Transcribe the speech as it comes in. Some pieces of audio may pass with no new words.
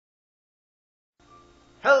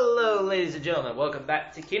Hello, ladies and gentlemen. Welcome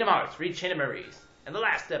back to Kingdom Hearts Rechain of Memories. In the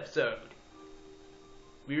last episode,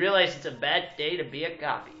 we realized it's a bad day to be a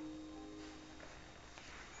copy.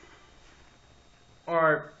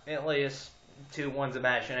 Or, at least, to one's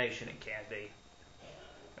imagination, it can be.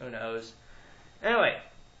 Who knows? Anyway,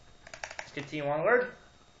 let's continue onward.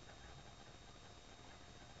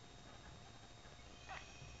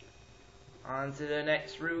 On to the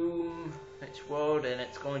next room, next world, and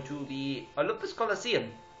it's going to be Olympus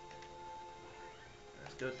Coliseum.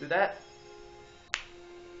 Let's go through that.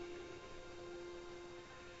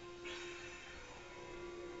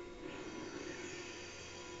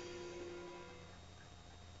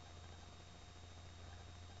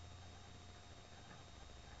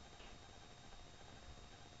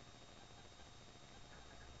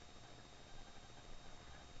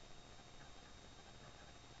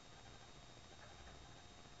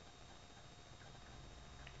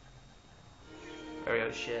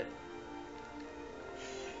 Oh shit.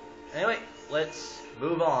 Anyway, let's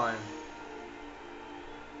move on.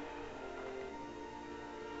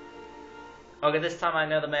 Okay, this time I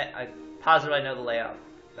know I positive I know the layout.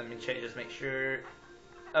 Let me check, just make sure.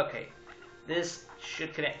 Okay, this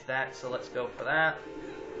should connect to that, so let's go for that.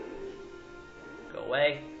 Go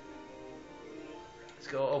away. Let's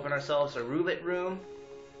go open ourselves a roulette room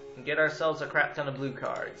and get ourselves a crap ton of blue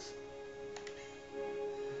cards.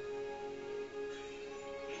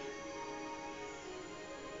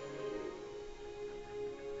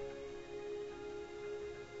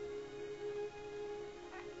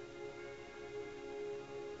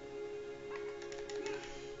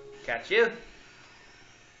 Got you.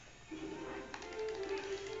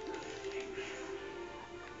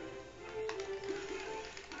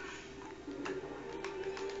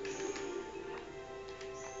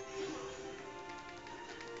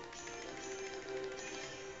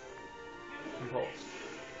 Impulse.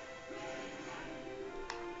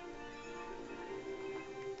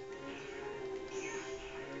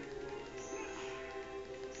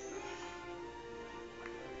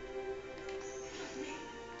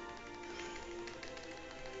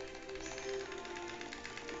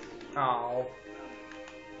 Oh.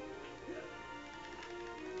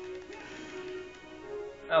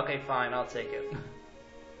 Okay, fine, I'll take it.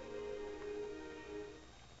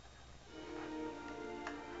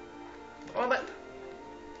 Oh, but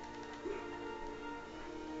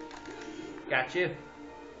got you.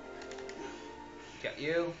 Got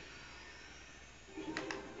you.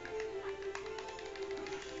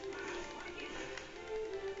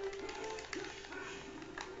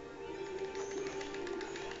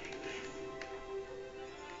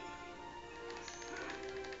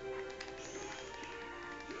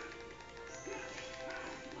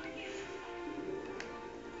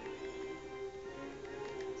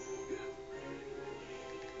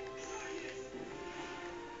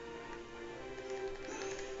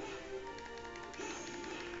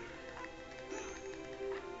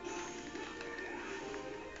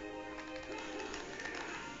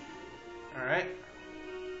 Alright.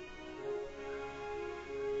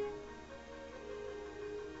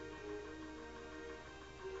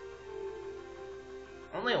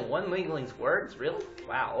 Only one Wingling's words? Really?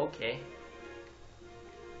 Wow, okay.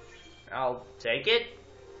 I'll take it.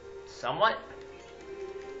 Somewhat.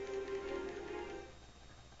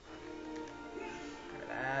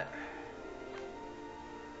 That.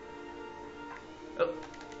 Oh.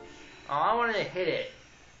 Oh, I wanted to hit it.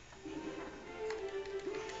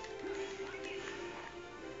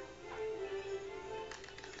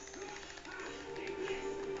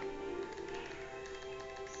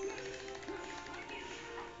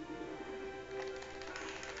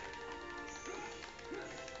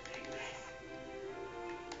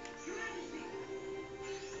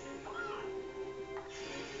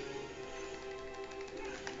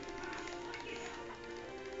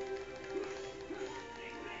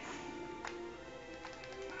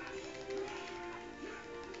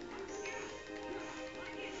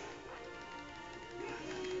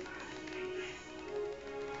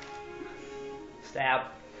 Stab.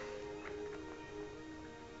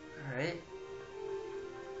 Alright.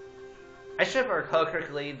 I should have recalled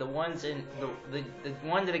correctly, the ones in the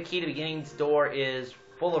one to the key to beginning's door is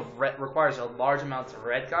full of requires a large amounts of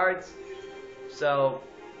red cards. So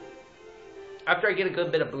after I get a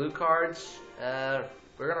good bit of blue cards,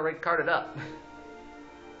 we're gonna red card it up.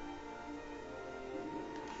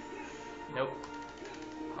 Nope.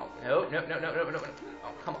 Oh no, no, no, no, no, no, no.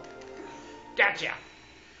 Oh, come on. Gotcha!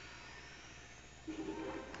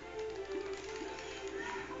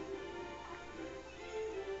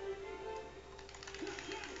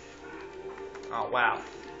 Oh, wow.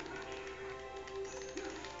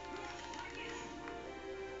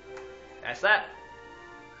 That's that.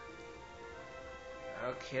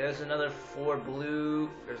 Okay, there's another 4 blue.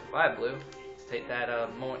 There's 5 blue. Let's take that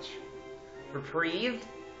moment. Reprieve.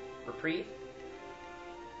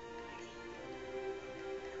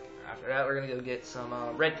 After that, we're gonna go get some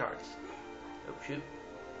red cards. Oh shoot!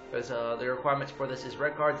 Because the requirements for this is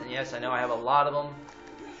red cards, and yes, I know I have a lot of them.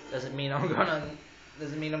 Doesn't mean I'm gonna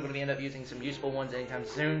end up using some useful ones anytime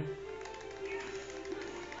soon.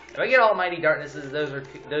 If I get Almighty Darknesses,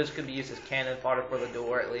 those could be used as cannon fodder for the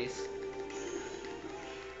door at least.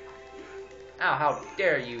 Ow! How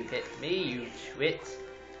dare you hit me, you twit!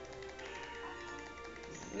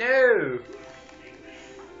 No!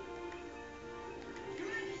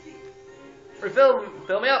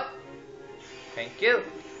 Fill me up! Thank you!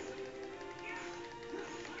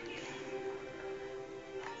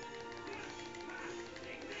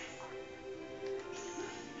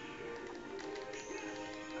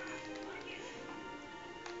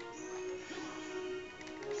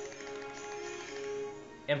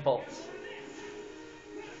 Impulse.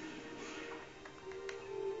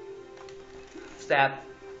 Stab.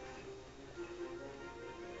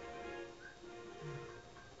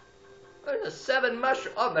 There's a 7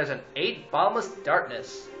 mushroom. Oh, there's an 8 boundless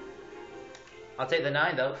darkness. I'll take the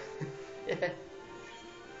 9 though. I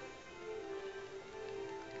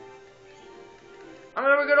mean,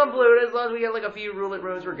 we're good on blue. As long as we get like a few roulette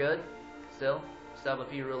rooms, we're good. Still have a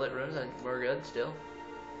few roulette rooms, and we're good still.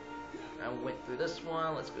 I went through this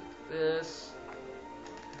one. Let's go through this.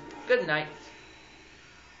 Good night.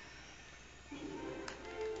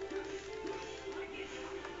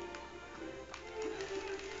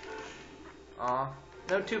 Aw,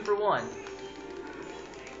 no 2 for 1.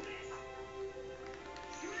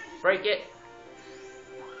 Break it.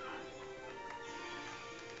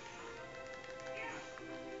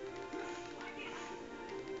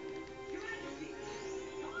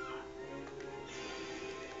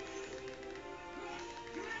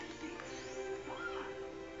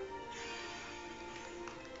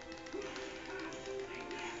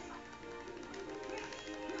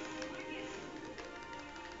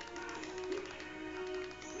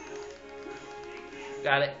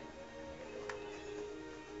 Got it.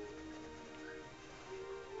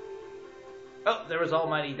 Oh, there was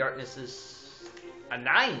Almighty Darknesses. A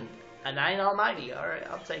 9. A 9 Almighty. Alright,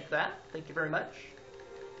 I'll take that. Thank you very much.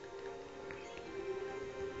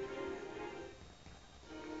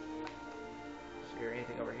 Is there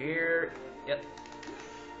anything over here? Yep.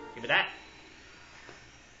 Give me that.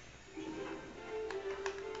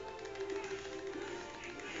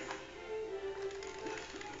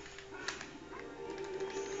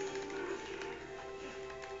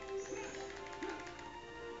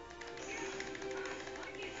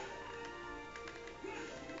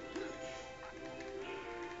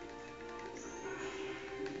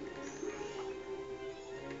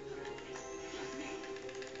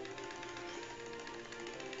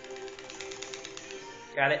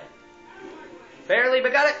 Got it. Barely,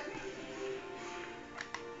 but got it.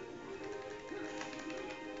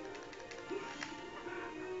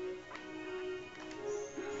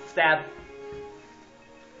 Stab.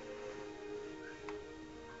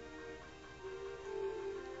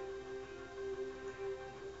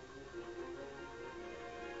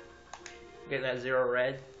 Get that 0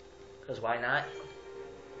 red, because why not?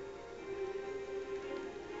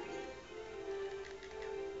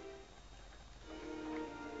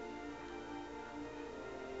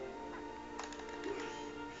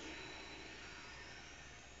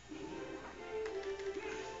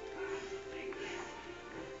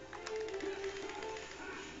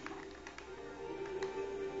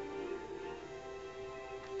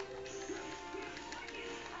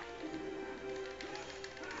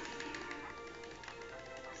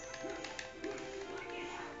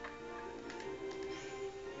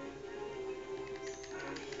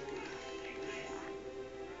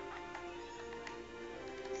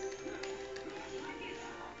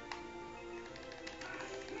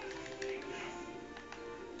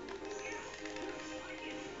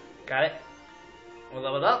 Got it. We're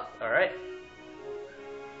leveled up. Alright.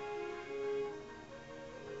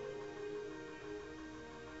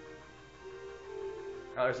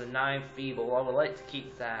 Oh, there's a 9 feeble. I would like to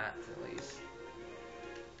keep that at least.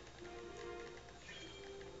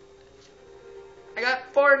 I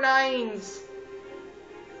got 4 9s.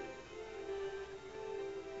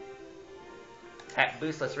 Attack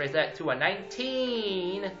boost. Let's raise that to a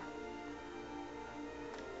 19.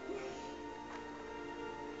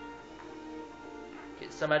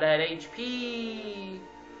 Get some of that HP.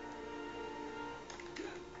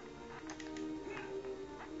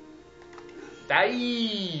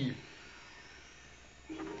 Die.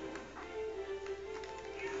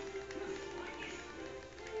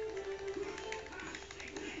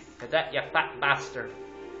 that, you fat bastard.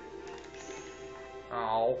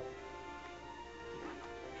 Oh.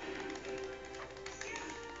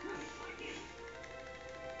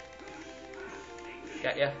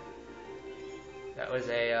 Got ya. That was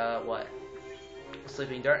a, what?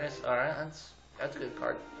 Sleeping Darkness. Alright, that's a good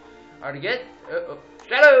card. Hard to get. Uh-oh.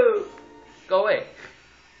 Shadow! Go away.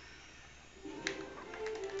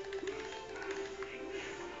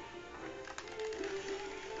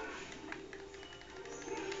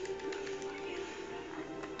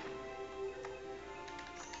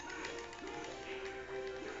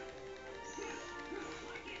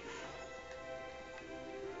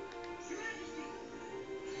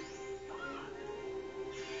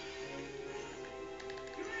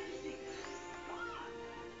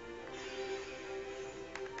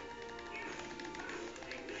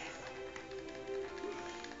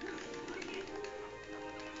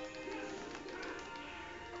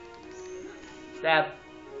 Stab.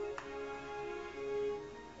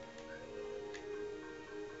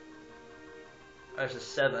 There's a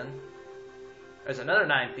 7. There's another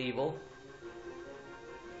 9 feeble.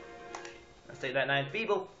 Let's take that 9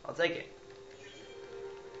 feeble. I'll take it.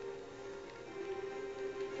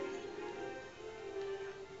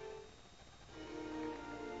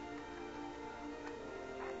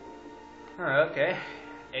 Okay.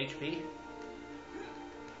 HP.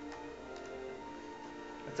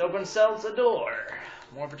 Let's open ourselves a door.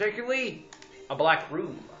 More particularly, a black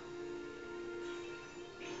room.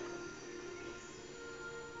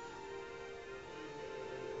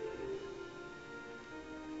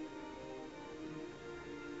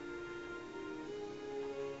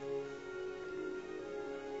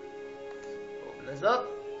 Open this up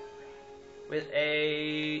with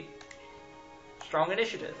a strong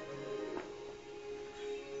initiative.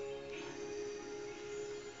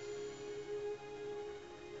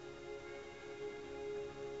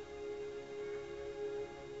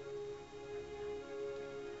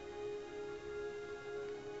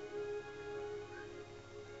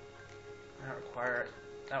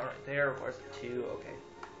 That one right there requires a 2. Okay.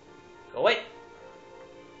 Go away!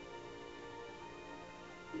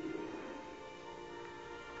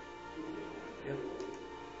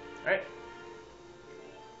 Alright.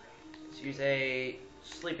 Let's use a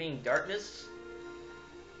Sleeping Darkness.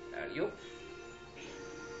 You.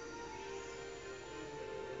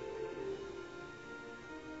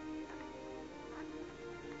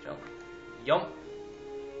 Jump. Yump.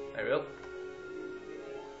 There we go.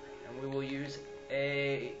 And we will use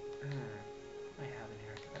a... what do I have in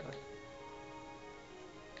here?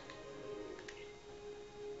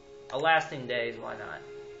 A Lasting Days, why not?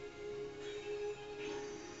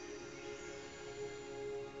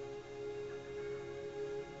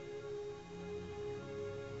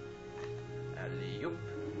 Alley-oop.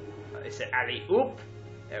 I said alley-oop.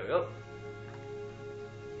 There we go.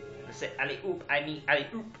 I said alley-oop, I mean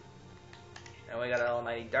alley-oop. And we got an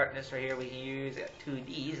Almighty Darkness right here we can use. We got 2 of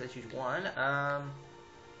these, let's use 1.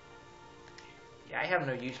 Yeah, I have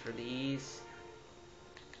no use for these.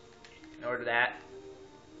 In order to that,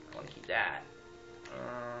 I want to keep that.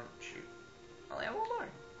 Shoot. I only have 1 more.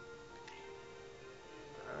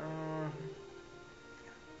 Oh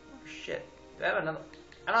shit. Do I have another?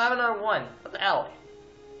 I don't have another 1. What the hell?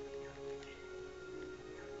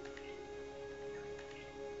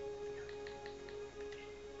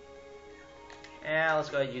 Yeah, let's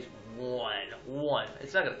go ahead and use 1.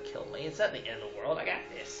 It's not gonna kill me. It's not the end of the world. I got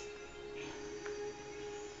this.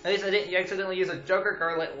 At least I didn't accidentally use a Joker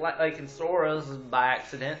card like in Sora's by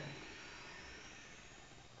accident.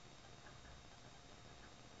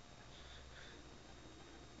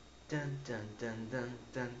 Dun dun dun dun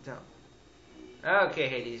dun dun. Okay,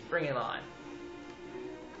 Hades, bring it on.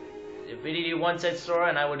 Defeated you once, said Sora,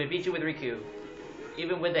 and I will defeat you with Riku,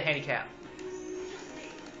 even with the handicap.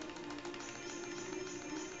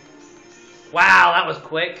 Wow, that was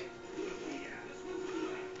quick.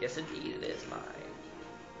 Yes, indeed, it is mine.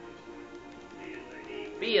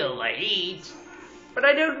 Feel the heat? But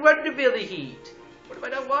I don't want to feel the heat. What if I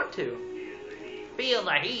don't want to? Feel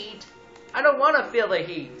the heat? I don't want to feel the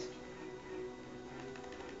heat.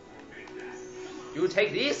 You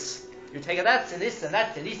take this, you take that, and this, and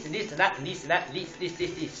that, and this, and this, and that, and this, and that, and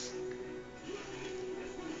this.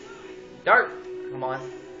 Dart, come on.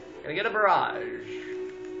 Gonna get a barrage.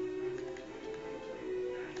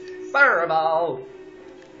 Fireball!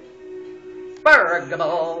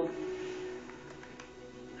 Fireball!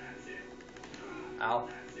 Ow.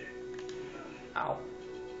 Ow.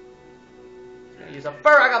 He's gonna use a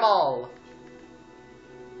fireball!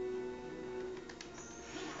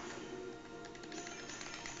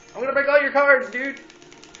 I'm gonna break all your cards, dude!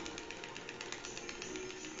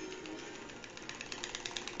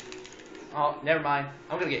 Oh, never mind.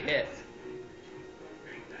 I'm gonna get hit.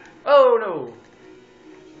 Oh no!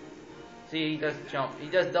 See, he does jump. He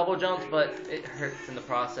does double jumps, but it hurts in the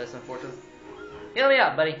process, unfortunately. Heal me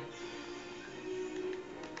up, buddy.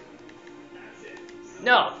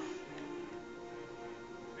 No!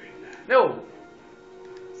 No!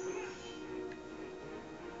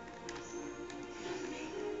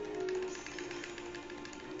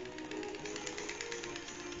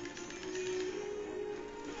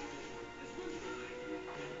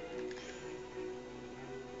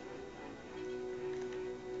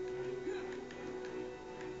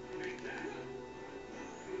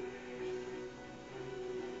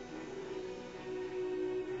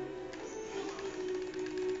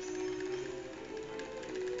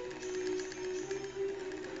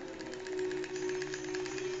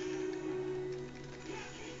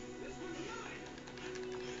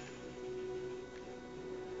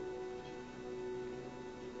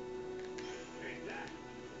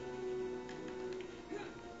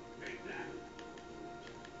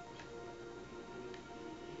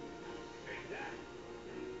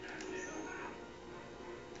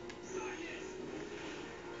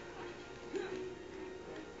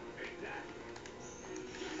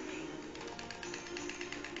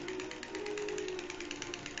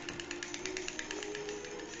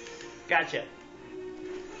 Gotcha.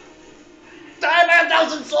 Die by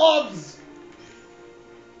 1,000 swords!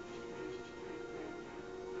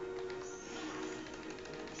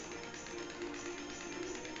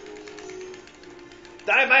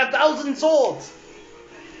 Die by 1,000 swords!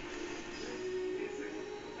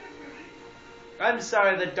 I'm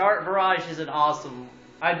sorry, the Dart Barrage is an awesome.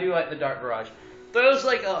 I do like the Dart Barrage. Throws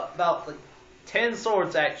like about 10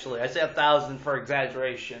 swords actually. I say 1,000 for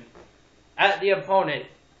exaggeration. At the opponent.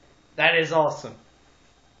 That is awesome.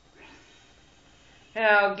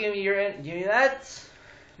 Now give me that.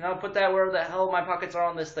 And I'll put that where the hell my pockets are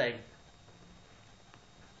on this thing.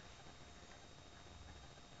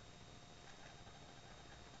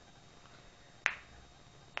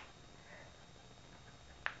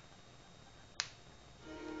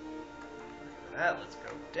 Let's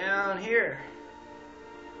go down here.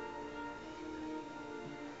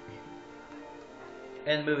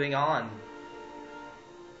 And moving on.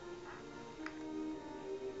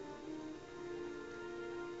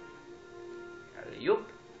 Yup.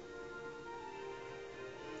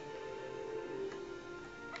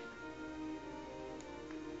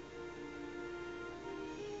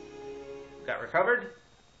 Got recovered.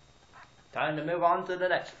 Time to move on to the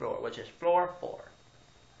next floor, which is floor 4.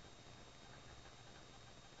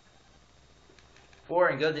 4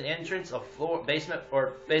 and go to the entrance of basement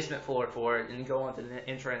floor 4, and go on to the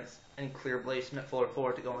entrance and clear basement floor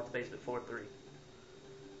 4 to go on to basement floor 3.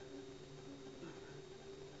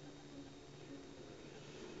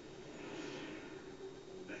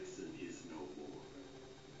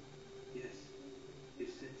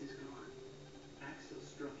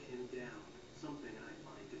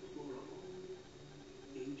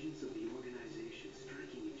 Of the organization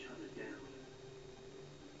striking each other down.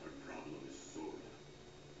 Our problem is Sora.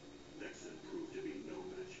 Lexaeus proved to be no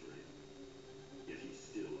match for him. Yet he's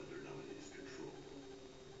still under Nominate's control.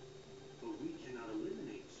 But we cannot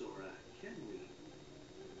eliminate Sora, can we?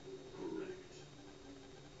 Correct.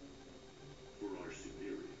 For our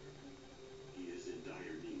superior, he is in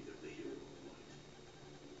dire need of the hero of light.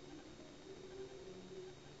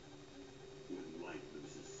 When light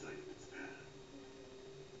loses sight of its path,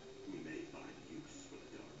 we may find use for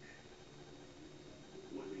the dark.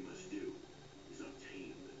 What we must do is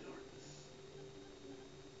obtain the darkness.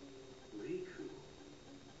 Riku,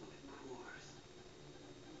 of course.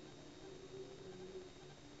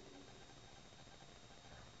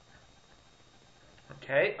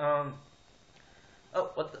 Okay, oh,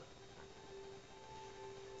 what the?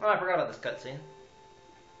 Oh, I forgot about this cutscene.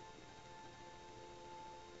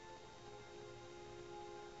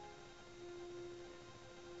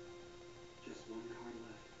 Just one card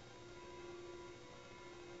left.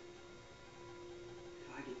 If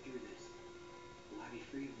I get through this, will I be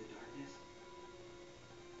free of the darkness?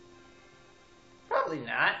 Probably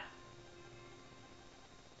not.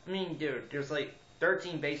 I mean, dude, there's like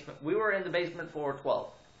 13 basement. We were in the basement floor 12.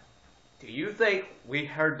 Do you think we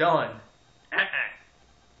are done?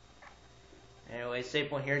 Anyway, save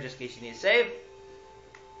point here just in case you need to save.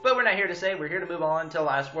 But we're not here to save. We're here to move on to the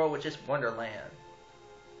last world, which is Wonderland.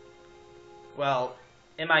 Well,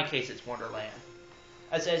 in my case, it's Wonderland.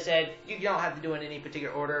 As I said, you don't have to do it in any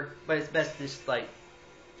particular order, but it's best to just, like,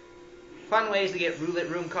 find ways to get roulette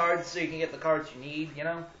room cards so you can get the cards you need, you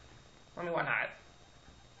know? I mean, why not?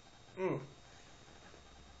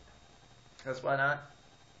 That's why not.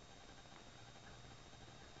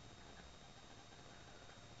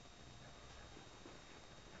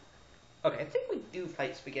 Okay, I think we do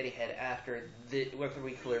fight Spaghetti Head after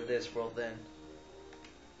we clear this world then.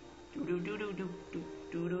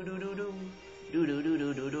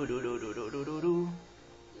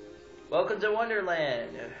 Welcome to Wonderland.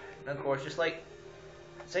 And of course, just like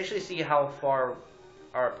let's actually see how far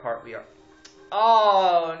apart we are.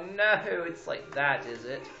 Oh no, it's like that, is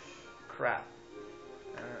it? Crap.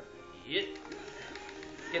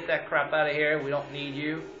 Get that crap out of here. We don't need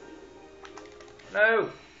you.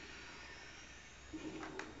 No.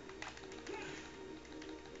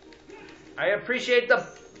 I appreciate the.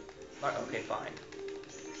 Okay, fine.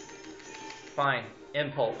 Fine.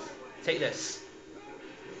 Impulse. Take this.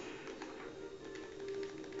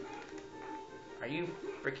 Are you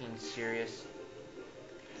freaking serious?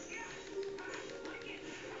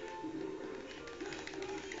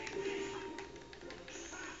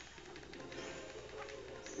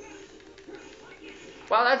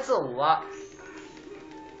 Wow, that's a lot.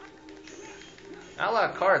 Not a lot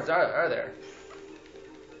of cards, are there?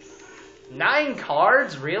 9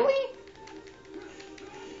 cards? Really?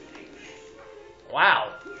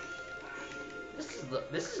 Wow.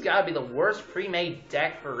 This has got to be the worst pre-made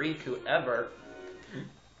deck for Riku ever.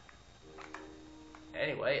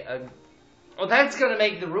 Anyway, oh, that's gonna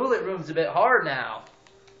make the roulette rooms a bit hard now.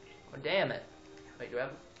 Oh, damn it. Wait,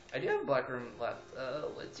 I do have a black room left.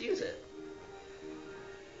 Let's use it.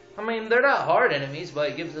 I mean, they're not hard enemies, but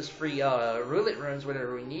it gives us free roulette rooms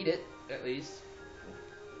whenever we need it, at least.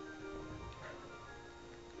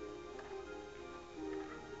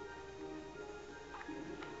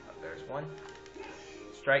 Oh, there's one.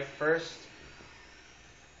 Strike first.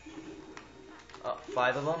 Oh,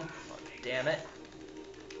 5 of them. Oh, damn it.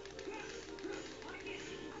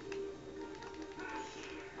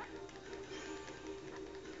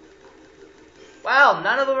 Wow,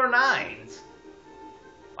 none of them are 9s.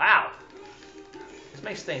 Wow. This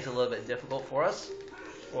makes things a little bit difficult for us.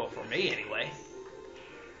 Well, for me, anyway.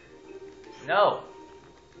 No.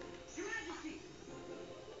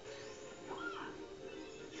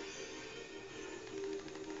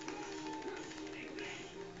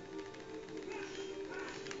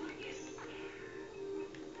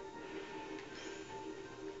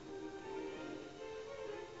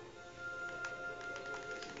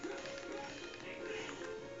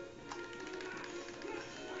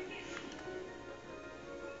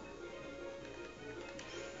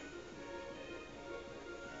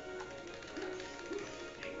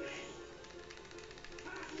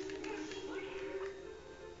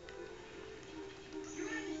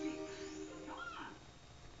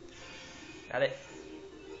 Got it.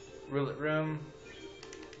 Roulette room.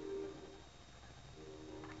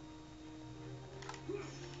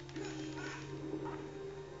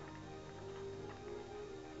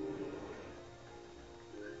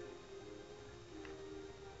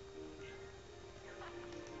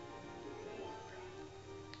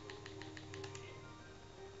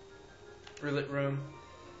 Roulette room.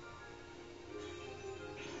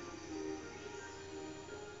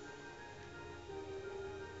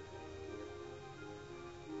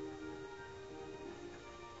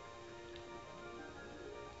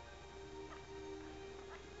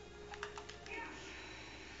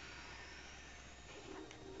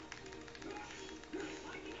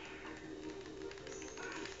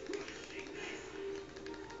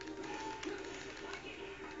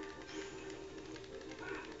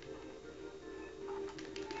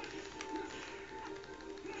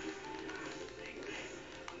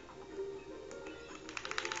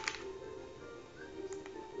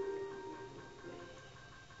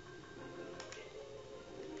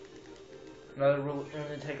 Another room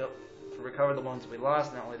to take up to recover the ones we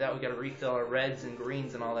lost. Not only that, we got to refill our reds and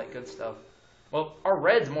greens and all that good stuff. Well, our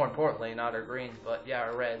reds more importantly, not our greens, but yeah,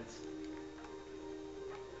 our reds.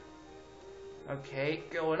 Okay,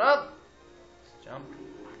 going up. Let's jump.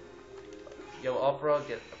 Yo, opera,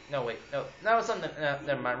 get. No, wait, no, that was something.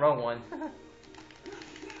 Never mind, wrong one.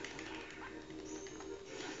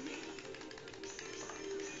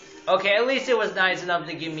 Okay, at least it was nice enough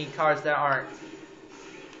to give me cards that aren't.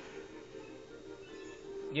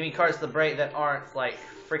 Give me cards to break that aren't like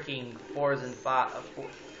freaking 4s and 5,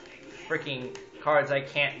 freaking cards I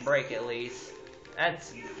can't break at least.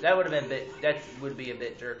 That would have been a bit. That would be a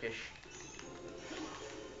bit jerkish.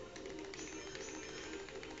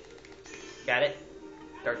 Got it.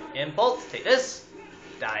 Dark Impulse. Take this.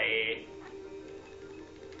 Die.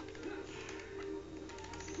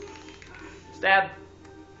 Stab.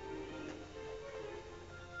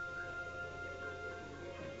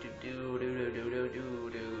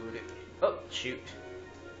 Oh, shoot.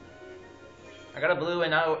 I got a blue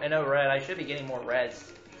and no red. I should be getting more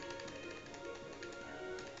reds.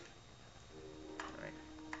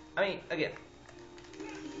 I mean, again.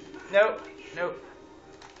 Nope. Nope.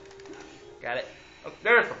 Got it. Oh,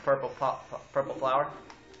 there's the purple flower.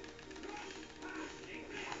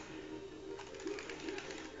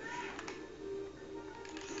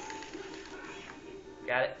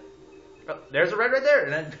 Got it. Oh, there's a red right there.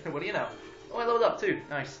 And then, what do you know? Oh, I leveled up too.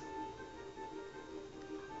 Nice.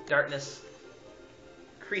 Darkness.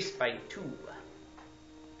 Increased by 2.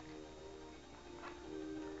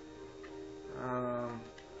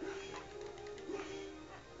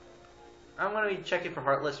 I'm going to be checking for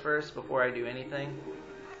Heartless first before I do anything.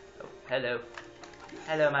 Oh, hello.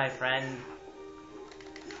 Hello, my friend.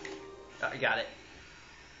 Oh, I got it.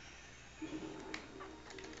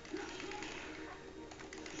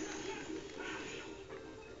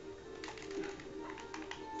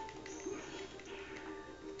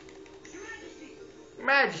 Your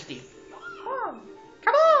Majesty. Come on.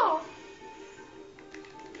 Come on.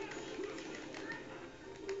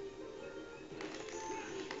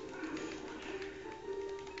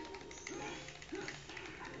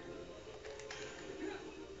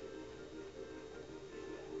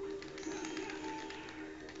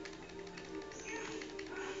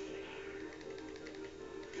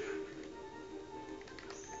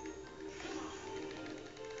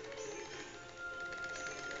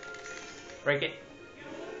 Break it.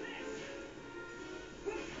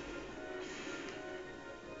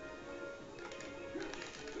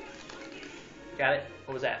 Got it.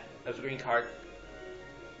 What was that? That was a green card.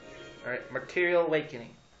 Alright, Material Awakening.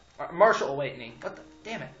 Martial Awakening. What the?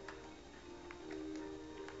 Damn it.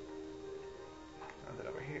 Found it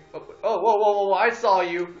over here. Oh, oh, whoa, whoa, whoa, I saw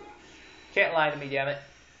you. Can't lie to me, damn it.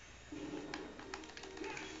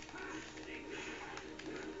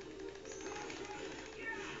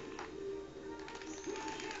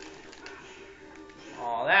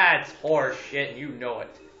 Oh, that's horse shit, and you know it.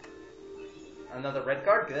 Another red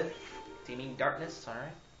card, good. Teaming Darkness,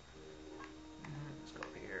 alright. Let's go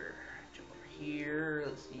over here. Jump over here.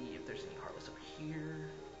 Let's see if there's any Heartless over here.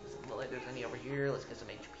 Doesn't look like there's any over here. Let's get some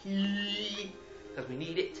HP. Because we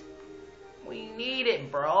need it. We need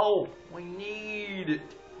it, bro. We need it.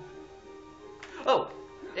 Oh,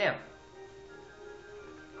 damn.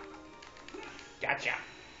 Gotcha.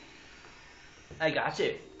 I got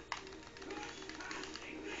you.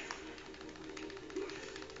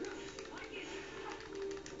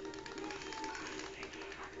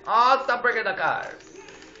 Oh, stop breaking the cars.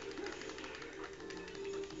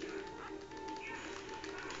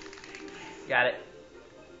 Got it.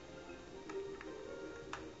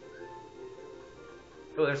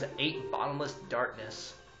 Oh, there's an 8 bottomless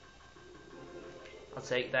darkness. I'll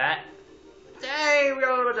take that. Dang, we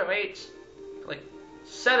got a bunch of 8s. Like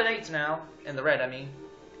 7 8s now. In the red, I mean.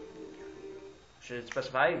 Should it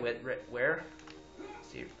specify where? Let's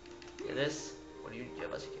see. Get this. What do you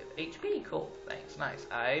give us? Give HP. Cool. Thanks. Nice.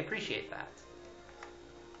 I appreciate that.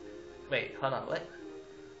 Wait, hold on. What?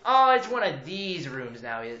 Oh, it's one of these rooms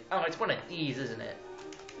now. Oh, it's one of these, isn't it?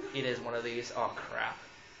 It is one of these. Oh, crap.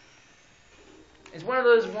 It's one of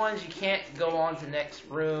those ones you can't go on to the next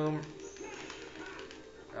room.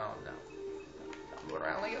 Oh, no. I'm going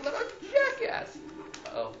around like a little jackass.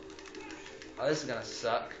 Uh-oh. Oh, this is gonna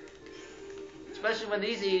suck. Especially when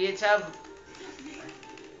these idiots have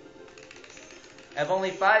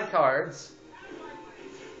only 5 cards.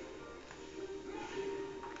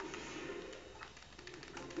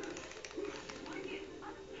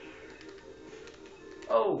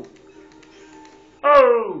 Oh.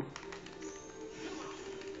 Oh!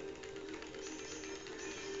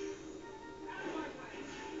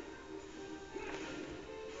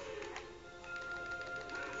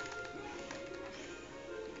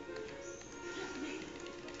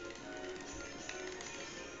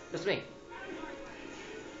 Just me.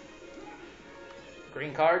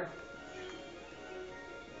 Green card.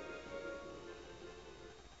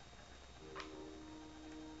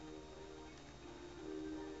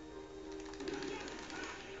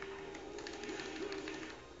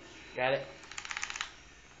 Got it.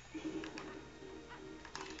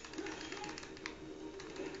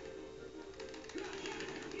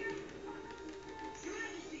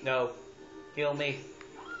 No. Kill me.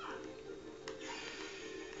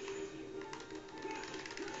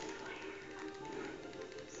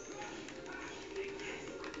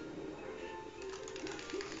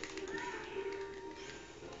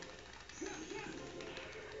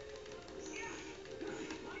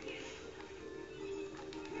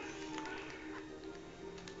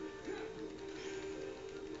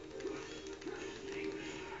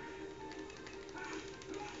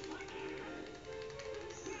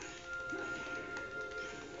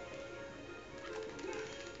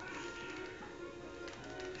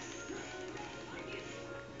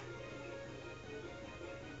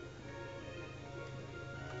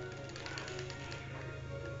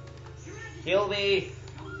 Heal me!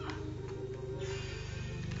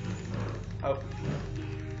 Oh.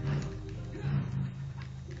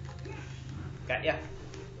 Got ya.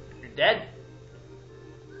 You're dead?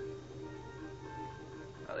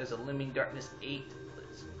 Oh, there's a Looming Darkness 8.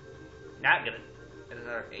 Let's not gonna get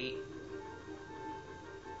another 8.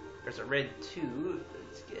 There's a red 2.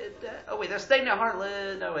 Let's get that. Oh wait, there's Staying at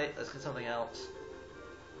Heartland. No wait, let's get something else.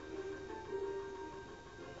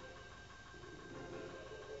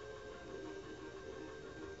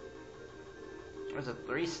 There's a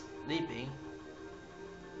 3 sleeping.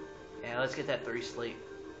 Yeah, let's get that 3 sleep.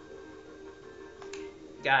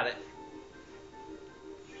 Got it.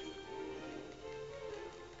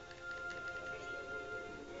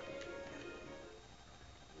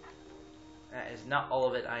 That is not all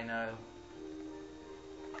of it, I know.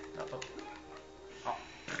 Oh. Oh.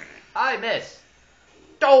 I missed!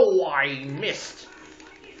 Oh, I missed!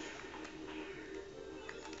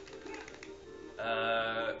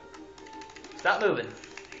 Stop moving.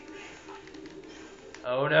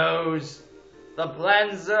 Oh noes! The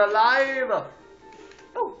plans are alive!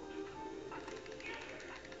 Oh!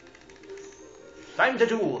 Time to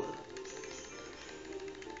duel!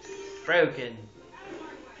 Broken.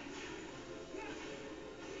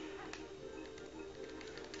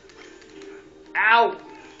 Ow!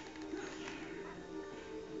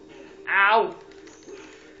 Ow!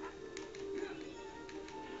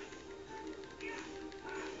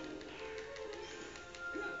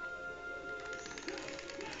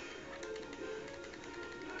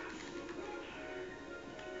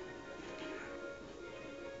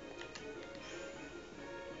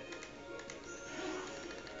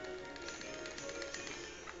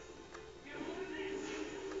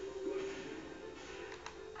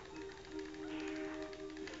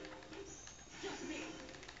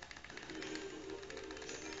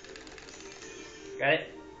 Got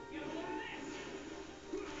it?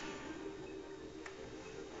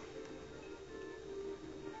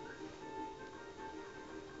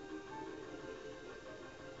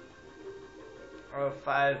 Oh,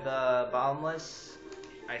 5 boundless.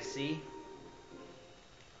 I see.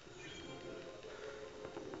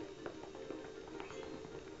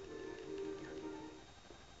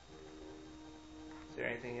 Is there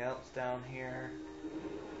anything else down here?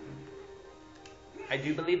 I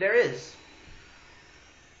do believe there is.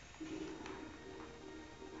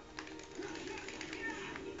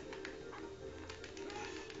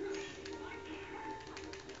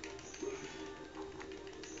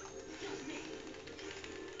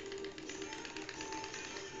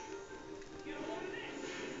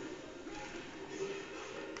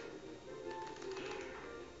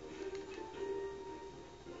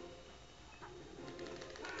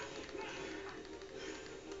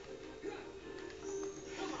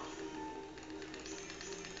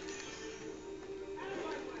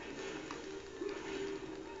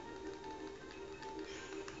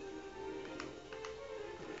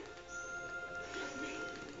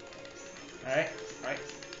 Alright, alright.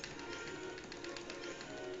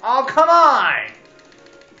 Oh, come on!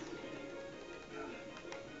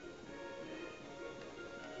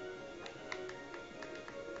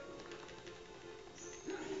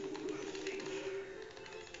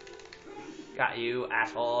 Got you,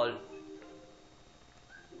 asshole.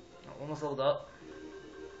 Almost leveled up.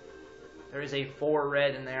 There is a 4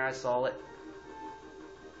 red in there, I saw it.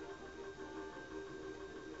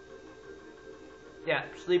 Yeah,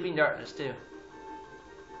 Sleeping Darkness too.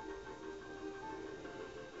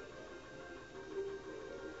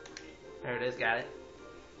 There it is, got it.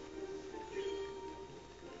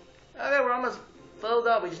 Okay, we're almost filled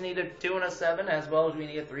up. We just need a 2 and a 7, as well as we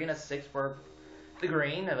need a 3 and a 6 for the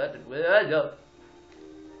green.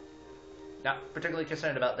 Not particularly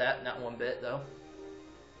concerned about that, not one bit though.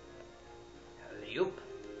 Yup.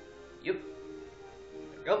 Yup.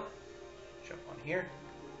 There we go. Jump on here.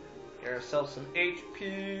 Get ourselves some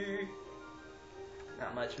HP.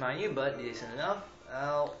 Not much, mind you, but decent enough.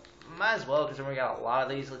 Well, might as well, because we got a lot of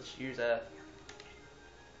these. Let's use a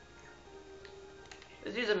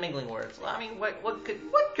mingling words. Well, I mean, what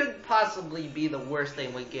could possibly be the worst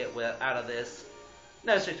thing we get out of this?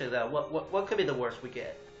 No, seriously though, what could be the worst we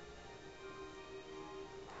get?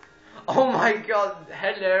 Oh my god!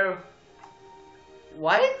 Hello.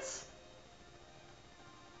 What?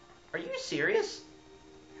 Are you serious?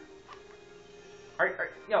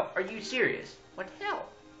 No, are you serious? What the hell?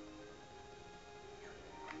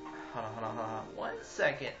 Hold on. 1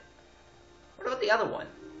 second. What about the other one?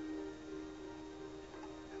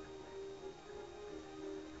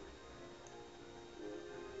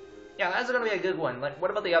 Yeah, that's gonna be a good one. Like,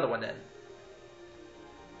 what about the other one then?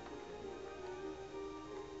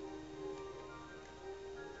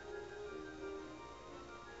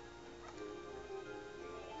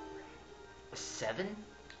 A 7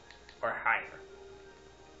 or higher.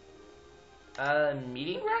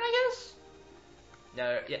 Meeting ground, I guess.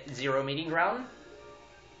 No, yeah, 0 meeting ground.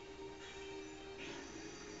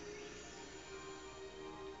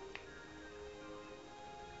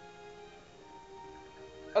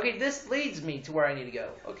 Okay, this leads me to where I need to go.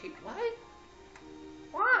 Okay, what?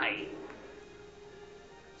 Why?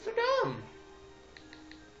 So dumb.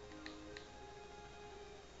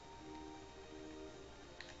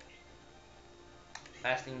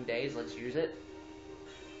 Fasting days, let's use it.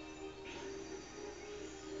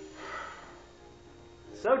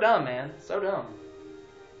 So dumb, man. So dumb.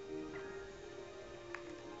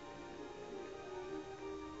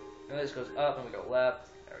 And this goes up and we go left.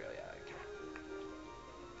 There we go, yeah. Okay.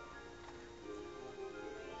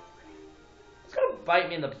 It's gonna bite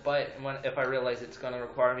me in the butt if I realize it's gonna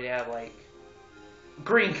require me to have, like,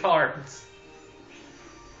 green cards.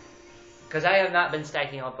 Because I have not been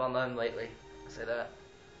stacking up on them lately. I'll say that.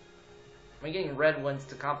 I'm getting red ones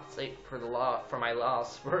to compensate for my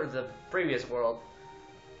loss for the previous world.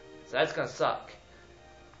 So that's gonna suck.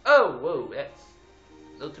 Oh, whoa, that's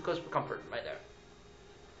a little too close for comfort right there.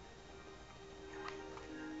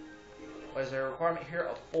 Was there a requirement here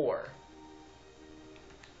of 4?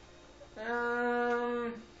 Do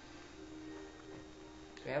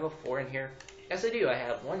I have a 4 in here? Yes, I do. I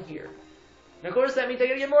have 1 here. And of course, that means I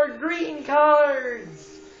gotta get more green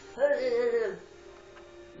cards!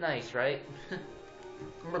 Nice, right?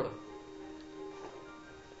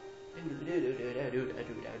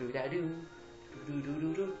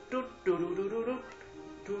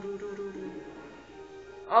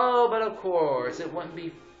 Oh, but of course, it wouldn't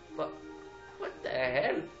be... What the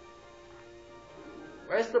hell?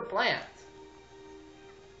 Where's the plant?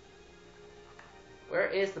 Where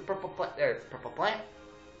is the purple plant? There's the purple plant.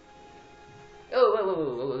 Oh, whoa, whoa,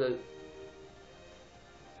 whoa, whoa, whoa.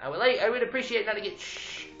 I would appreciate not to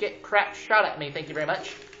get crap shot at me. Thank you very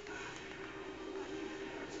much.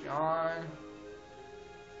 Let's go on.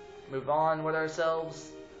 Move on with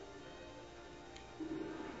ourselves.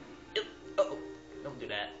 Uh-oh. Don't do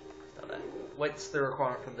that. Stop that. What's the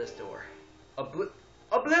requirement for this door? A blue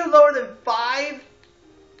lower than 5?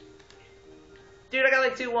 Dude, I got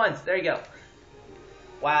like 2 1s. There you go.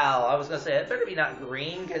 Wow, I was gonna say, that better be not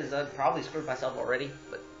green, because I'd probably screwed myself already.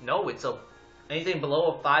 But no, it's anything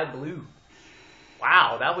below a 5 blue.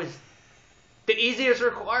 Wow, that was the easiest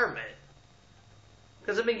requirement.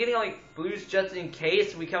 Because I've been getting like blues just in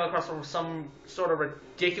case we come across some sort of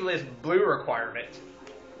ridiculous blue requirement.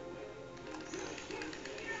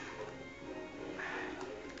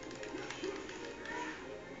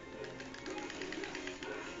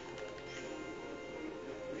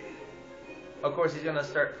 Of course, he's going to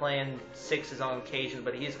start playing 6s on occasion,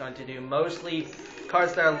 but he's going to do mostly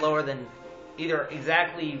cards that are lower than either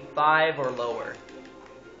exactly 5 or lower.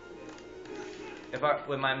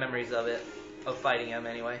 With my memories of it, of fighting him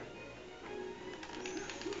anyway.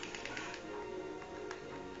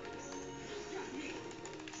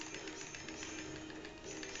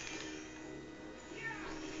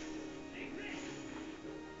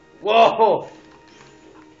 Whoa!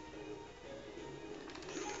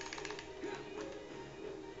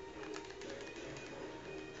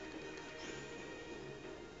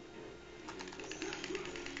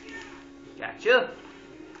 Gotcha.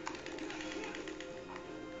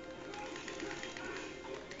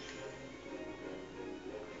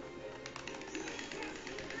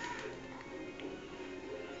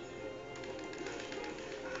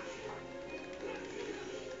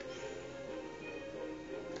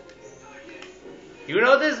 You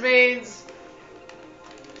know what this means.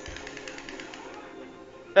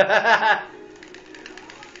 Yeah.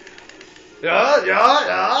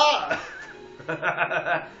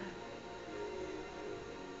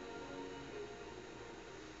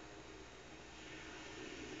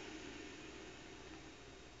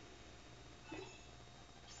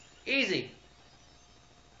 Easy.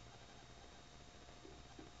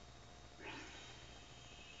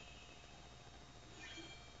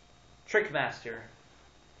 Trick Master.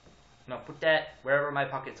 No, put that wherever my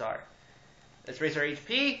pockets are. Let's raise our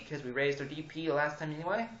HP, because we raised our DP last time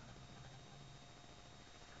anyway.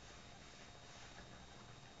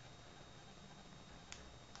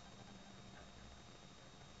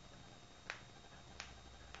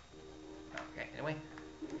 Okay, anyway.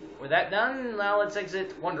 With that done, now let's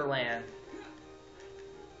exit Wonderland.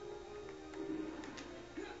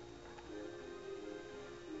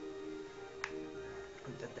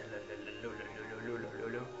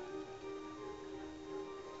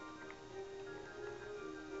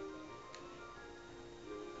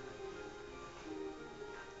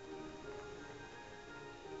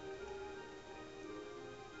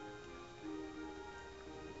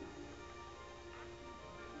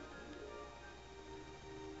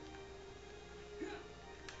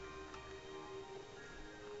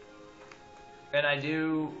 and I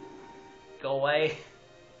do go away,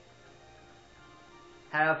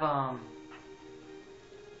 have I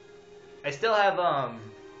still have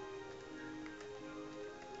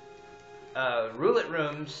roulette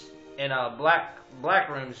rooms and black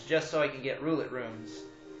rooms just so I can get roulette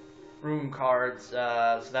room cards,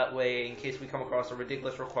 so that way in case we come across a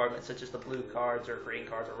ridiculous requirement such as the blue cards or green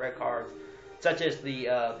cards or red cards, such as the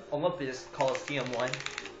Olympus Coliseum one,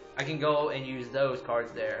 I can go and use those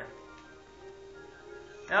cards there.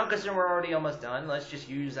 Now, considering we're already almost done, let's just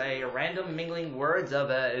use a random mingling words of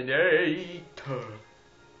an 8.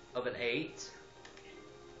 Of an 8.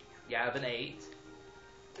 Yeah, of an 8.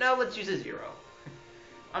 Now let's use a 0.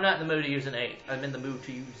 I'm not in the mood to use an 8. I'm in the mood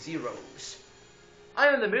to use zeros.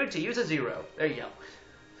 I'm in the mood to use a 0. There you go.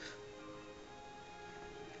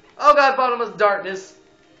 Oh god, bottomless darkness.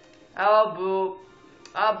 Abu.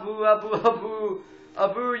 Abu, abu, abu.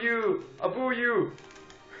 Abu you. Abu you.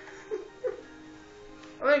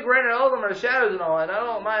 I mean, granted, all of them are shadows and all, and I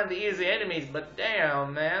don't mind the easy enemies, but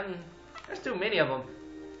damn, man. There's too many of them.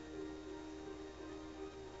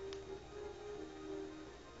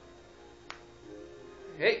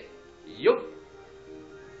 Hey, yup.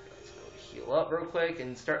 Let's go heal up real quick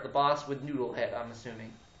and start the boss with Noodle Head, I'm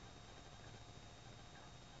assuming.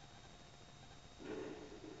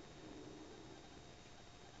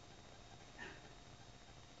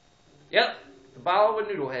 Yep, the bottle with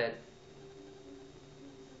Noodle Head.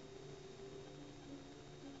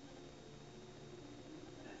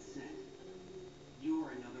 That's it. You're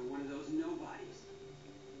another one of those nobodies.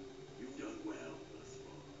 You've done well thus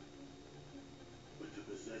far. But to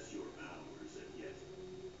possess your powers and yet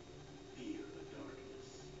fear the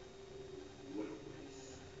darkness, what a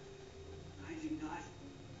waste. I do not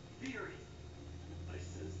fear it. I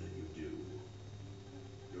sense that you do.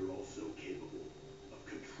 You're also capable of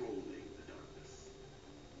controlling the darkness.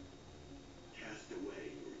 Cast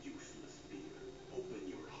away your useless fear. Open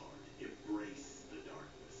your heart. Embrace the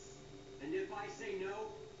darkness. And if I say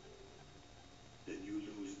no? Then you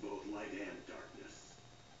lose both light and darkness.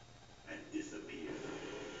 And disappear.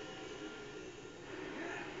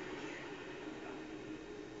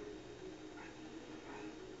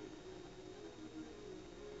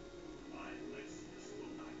 I, Lexaeus,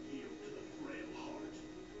 will not yield to the frail heart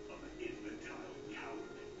of an infantile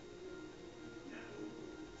coward. Now,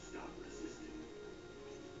 stop resisting.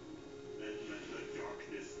 And let the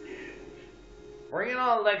darkness in. Bring it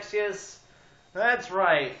on, Lexaeus. That's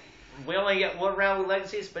right. We only get one round with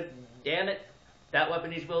Lexaeus, but damn it, that weapon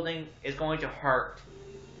he's wielding is going to hurt.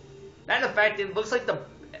 And in fact, it looks like the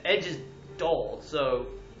edge is dull, so...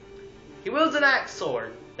 He wields an axe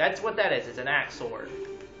sword. That's what that is, it's an axe sword.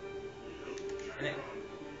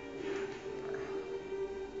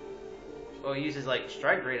 Well, he uses like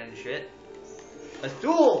strike rate and shit. Let's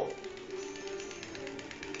duel!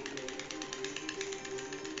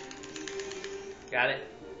 Got it.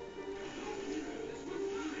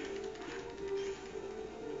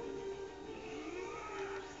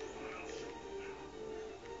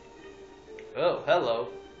 Oh, hello.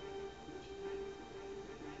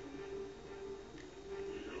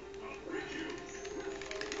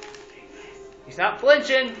 He's not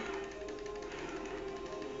flinching.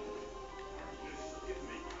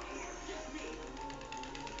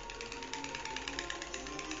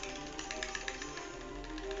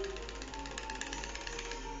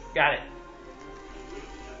 Got it.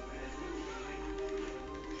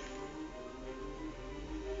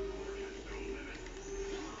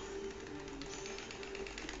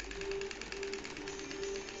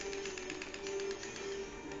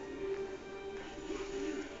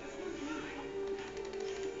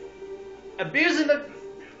 Abusing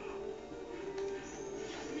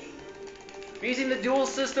the duel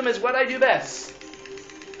system is what I do best.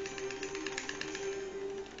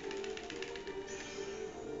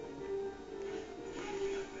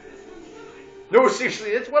 No,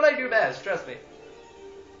 seriously, it's what I do best, trust me.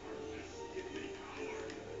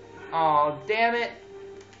 Aw, damn it.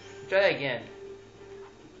 Try that again.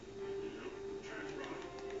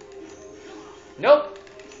 Nope.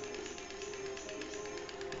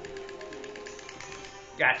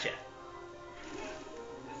 Gotcha.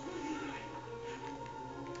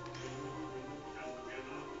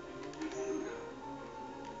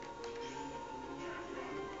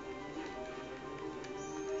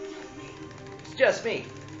 It's just me.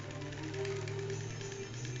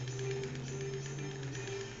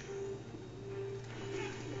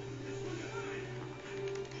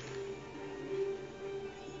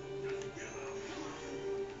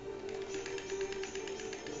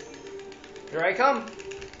 Here I come.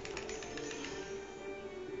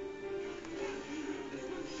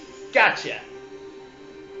 Gotcha.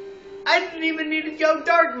 I didn't even need to go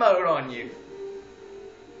dark mode on you.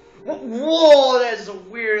 Whoa, that's a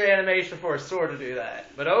weird animation for a sword to do that.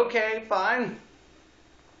 But okay, fine.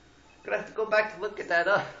 Gonna have to go back to look at that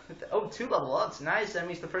up. Oh, 2 level ups, nice. That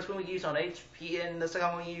means the first one we use on HP and the second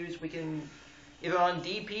one we use we can either on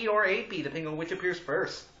DP or AP, depending on which appears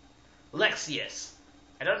first. Lexaeus.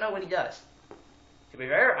 I don't know what he does. To be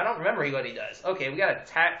fair, I don't remember what he does. Okay, we got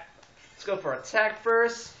attack. Let's go for attack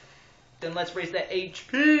first. Then let's raise that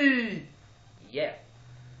HP. Yeah.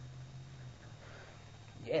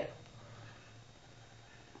 Yeah.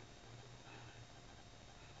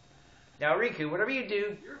 Now, Riku, whatever you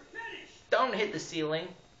do, don't hit the ceiling.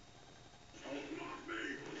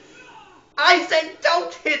 I said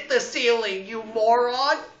don't hit the ceiling, you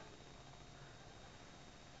moron!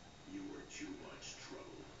 You were too much trouble.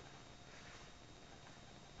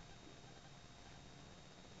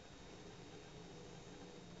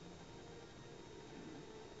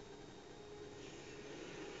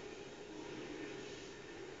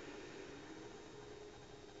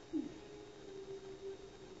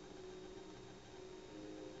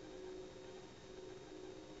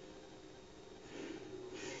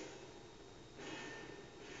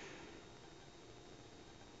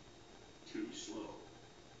 Too slow.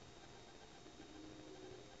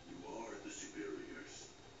 You are the superiors.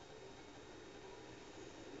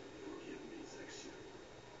 Forgive me, Lexaeus.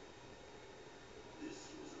 This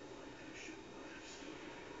was a fight you should not have stood.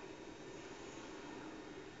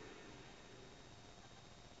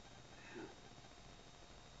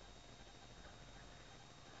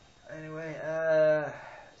 Anyway,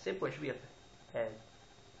 save point should be up ahead.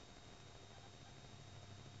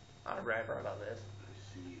 I'll rap about this. I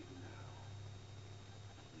see it now.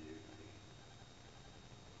 Clearly.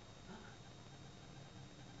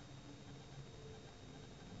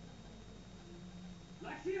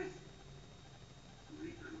 Lexaeus!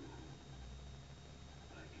 Riku,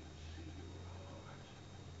 I can see your heart.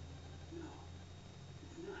 No,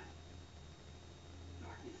 it's not.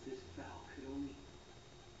 Darkness this foul could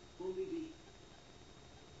only be.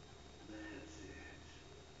 That's it.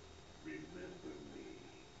 Remember me.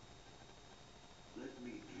 Let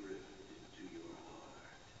me drift into your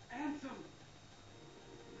heart. Ansem!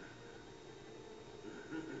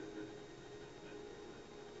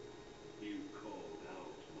 You called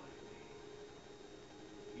out my name.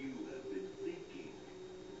 You have been thinking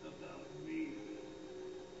about me.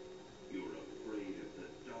 You're afraid of the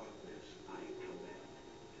darkness I command.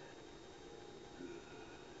 Good.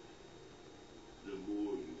 The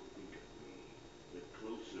more you think of me, the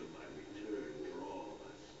closer my return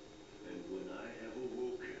draws. And when I have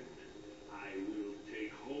awoken, I will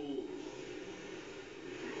take hold.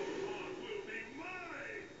 Your heart will be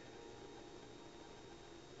mine!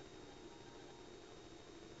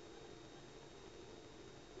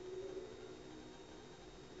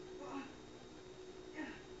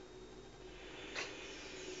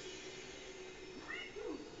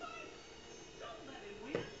 Don't let him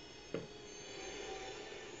win!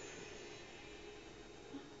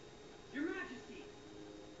 Your Majesty!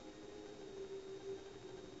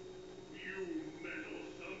 You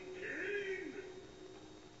meddlesome king!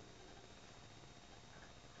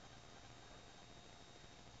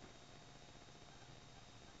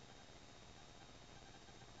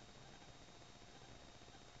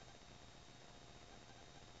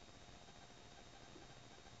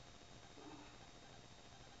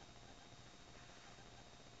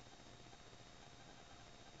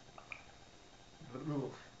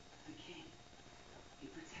 The king. He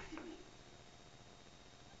protected me.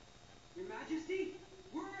 Your Majesty?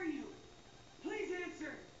 Where are you? Please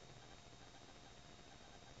answer!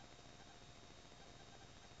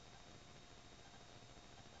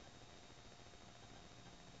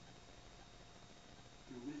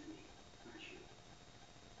 You're with me, aren't you?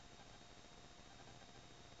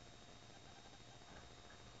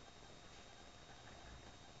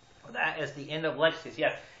 That is the end of Lexaeus.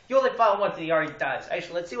 Yeah, you only fought once and he already dies.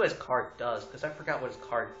 Actually, let's see what his card does, because I forgot what his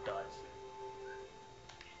card does.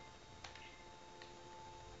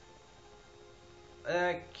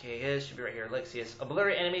 Okay, it should be right here. Lexaeus.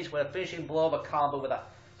 Obliterate enemies with a finishing blow of a combo with a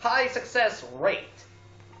high success rate.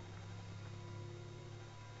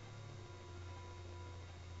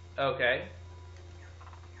 Okay.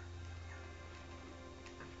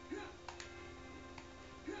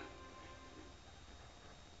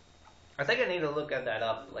 I think I need to look at that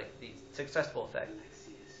up, like the successful effect.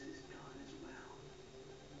 Lexaeus is gone as well.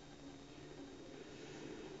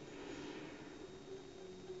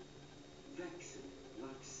 Vexen,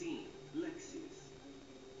 Loxine, Lexaeus.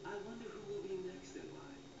 I wonder who will be next in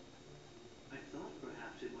line. I thought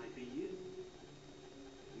perhaps it might be you.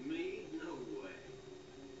 Me?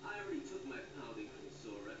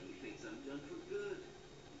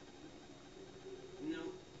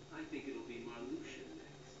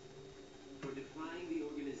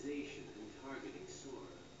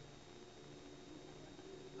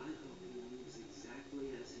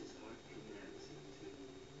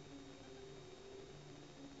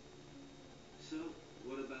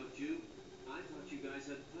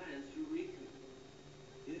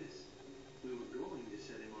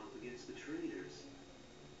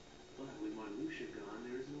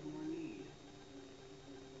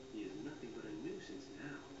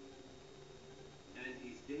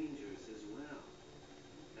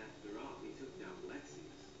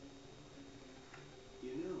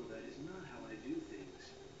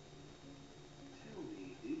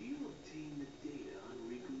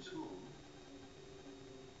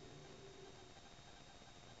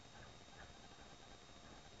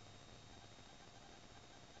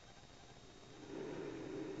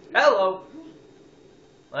 Hello!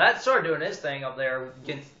 Well, that's sort of doing his thing up there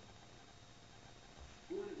against...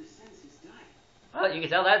 One of the senses died. Well, you can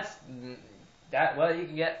tell that's... That, well, you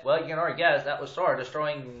can already guess that was Sora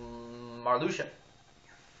destroying Marluxia. A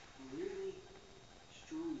really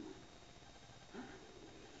strong one. Huh?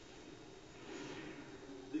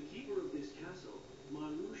 The keeper of this castle,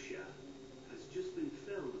 Marluxia, has just been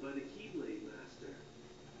felled by the Keyblade Master.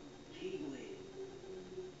 Keyblade.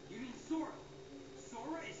 You mean Sora?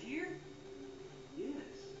 Sora is here? Yes.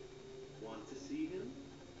 Want to see him?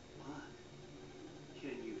 But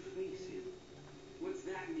can you face him? What's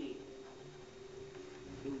that mean?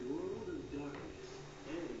 The world of darkness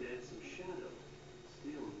and some shadow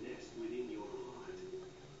still nest within your heart.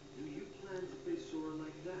 Do you plan to face Sora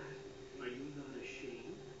like that? Are you not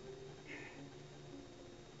ashamed?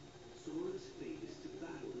 Sora's fate is to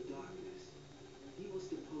battle the darkness. He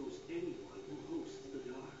must oppose anyone who hosts the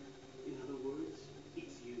dark. In other words,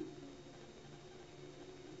 it's you.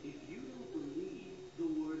 If you don't believe the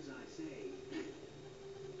words I say,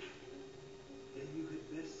 then you had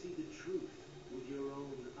best see the truth with your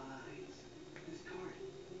own eyes. This card.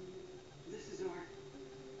 This is our...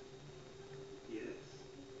 Yes,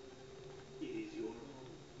 it is your home.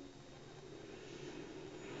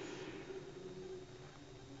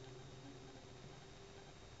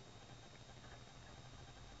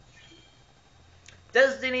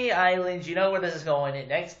 Destiny Islands, you know where this is going. The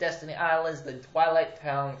next Destiny Islands, the Twilight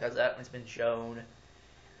Town, because that one's been shown.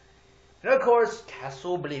 And of course,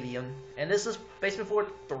 Castle Oblivion. And this is Basement 4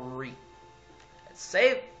 3. Let's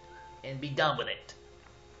save and be done with it.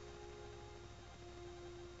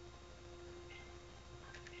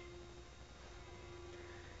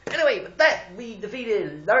 Anyway, with that, we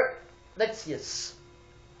defeated Lexaeus.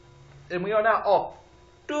 And we are now off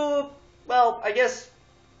to, well, I guess,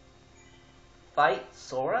 fight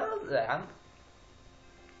Sora?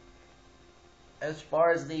 As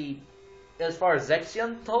far as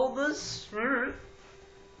Zexion told us,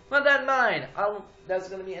 not that in mind. That's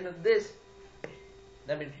gonna be the end of this.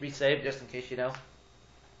 Let me resave just in case you know.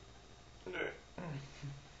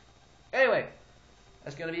 Anyway,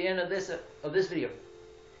 that's gonna be the end of this video,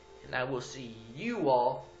 and I will see you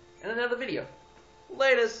all in another video.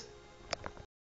 Latest.